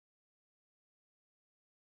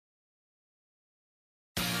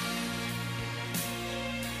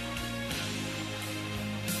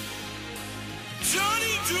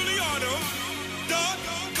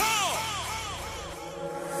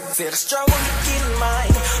See the struggle to get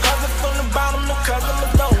mine. Hustle from the bottom, no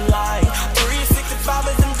customers don't lie.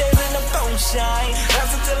 365 is them days and them don't shine.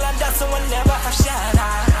 That's until I die, so I never outshine.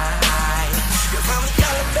 Cause I'm the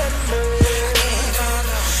elevator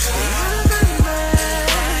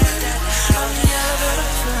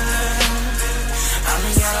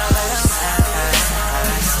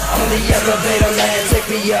I'm the elevator man, take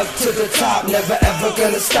me up to the top. Never ever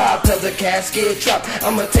gonna stop till the casket drop.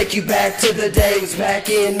 I'ma take you back to the days back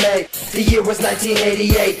in May. The year was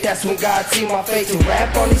 1988, that's when God see my face. To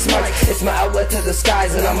rap on these mics, it's my outlet to the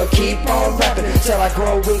skies. And I'ma keep on rapping till I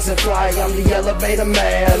grow wings and fly. I'm the elevator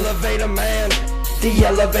man, elevator man. The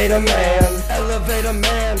elevator man, elevator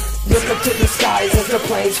man. Look up to the skies as the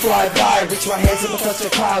planes fly by. Reach my hands up and touch the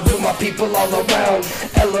clouds with my people all around.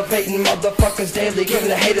 Elevating motherfuckers daily, giving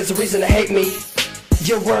the haters a reason to hate me.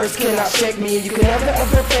 Your words cannot shake me, and you can never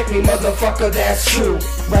ever fake me, motherfucker, that's true.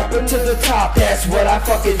 Rapping to the top, that's what I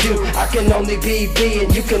fucking do. I can only be B,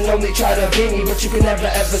 and you can only try to be me, but you can never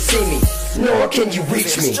ever see me, nor can you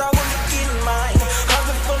reach me. Struggle to get mine.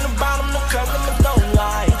 Hustle from the bottom, no customers don't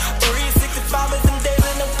lie. 365 is them days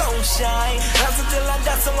and them don't shine. Hustle till I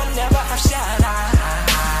die, so I never outshine.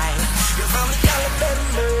 Cause I'm the elevator.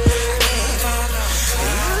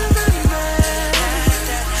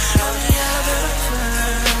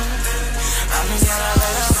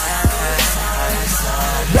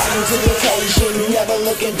 Rising to the occasion, never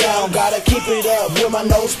looking down. Gotta keep it up with my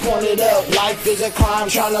nose pointed up. Life is a climb,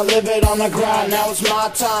 trying to live it on the grind. Now it's my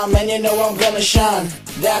time, and you know I'm gonna shine.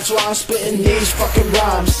 That's why I'm spitting these fucking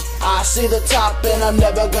rhymes. I see the top, and I'm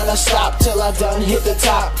never gonna stop till I done hit the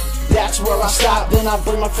top. That's where I stop, then I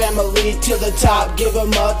bring my family to the top. Give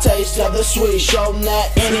them a taste of the sweet, show them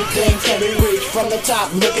that anything can be reached. From the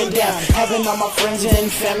top, looking down, having all my friends and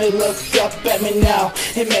family look up at me now.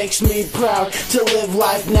 It makes me proud to live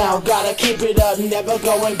life now. Gotta keep it up, never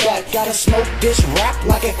going back. Gotta smoke this rap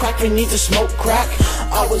like a cracker needs to smoke crack.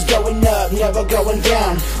 Always going up, never going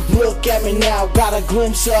down. Look at me now, got a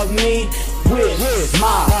glimpse of me with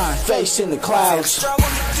my face in the clouds. Struggle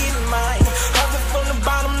to get mine. Hustle from the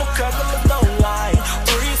bottom, no customers don't lie.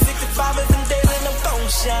 365 is them days and them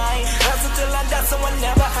don't shine. Hustle till I die, so I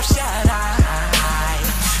never outshine.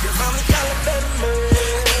 Cause I'm the elevator.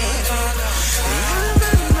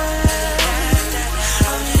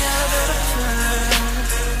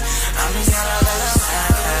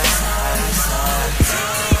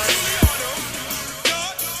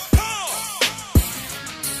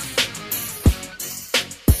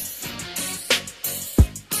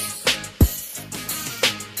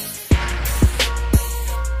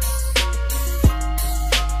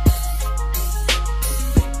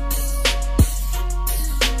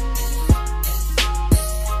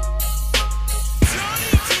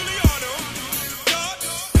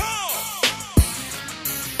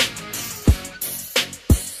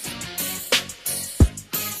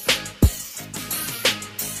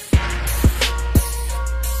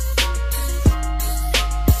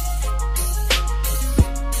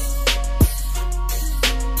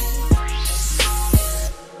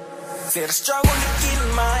 See the struggle to get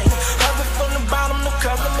mine. Hustle from the bottom, no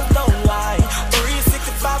customers don't lie.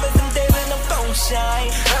 365 is them days and them don't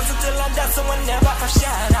shine. Hustle till I die, so I never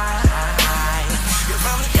outshine. Cause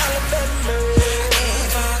I'm the elevator.